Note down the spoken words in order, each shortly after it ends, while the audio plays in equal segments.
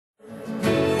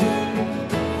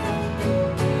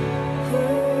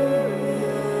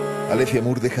Alecia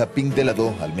Moore deja Pink de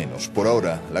lado, al menos por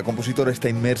ahora. La compositora está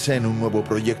inmersa en un nuevo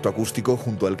proyecto acústico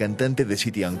junto al cantante de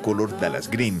City & Color, Dallas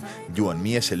Green.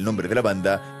 You+Me es el nombre de la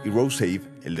banda y Rose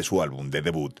el de su álbum de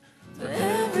debut.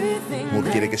 Moore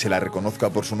quiere que se la reconozca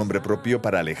por su nombre propio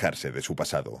para alejarse de su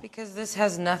pasado.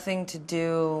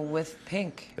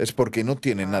 Es porque no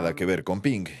tiene nada que ver con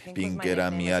Pink. Pink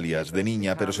era mi alias de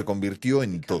niña, pero se convirtió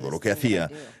en todo lo que hacía.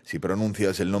 Si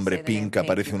pronuncias el nombre Pink,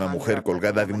 aparece una mujer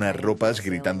colgada de unas ropas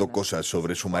gritando cosas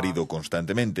sobre su marido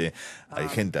constantemente. Hay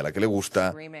gente a la que le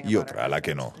gusta y otra a la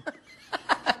que no.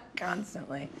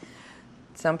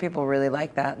 Some people really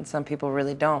like that and some people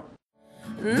really don't.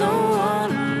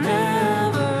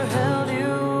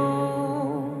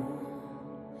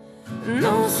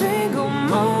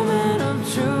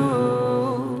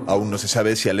 Aún no se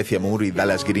sabe si Alecia Moore y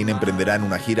Dallas Green emprenderán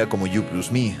una gira como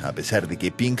You+Me. A pesar de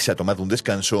que Pink se ha tomado un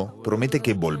descanso, promete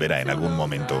que volverá en algún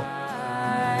momento.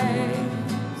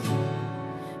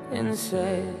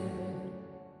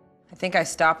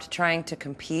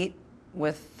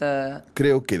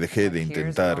 Creo que dejé de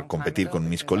intentar competir con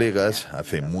mis colegas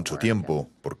hace mucho tiempo,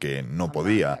 porque no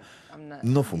podía.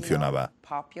 No funcionaba.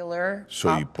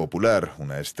 Soy popular,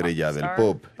 una estrella del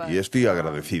pop, y estoy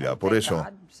agradecida por eso.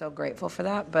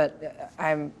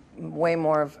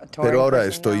 Pero ahora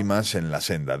estoy más en la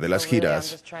senda de las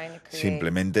giras.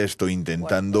 Simplemente estoy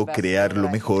intentando crear lo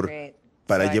mejor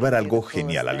para llevar algo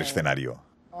genial al escenario.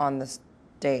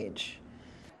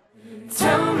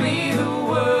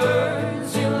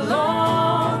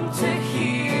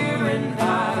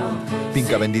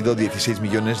 Pink ha vendido 16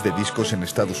 millones de discos en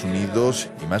Estados Unidos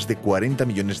y más de 40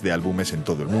 millones de álbumes en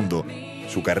todo el mundo.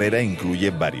 Su carrera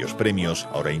incluye varios premios.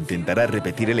 Ahora intentará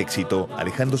repetir el éxito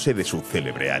alejándose de su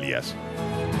célebre alias.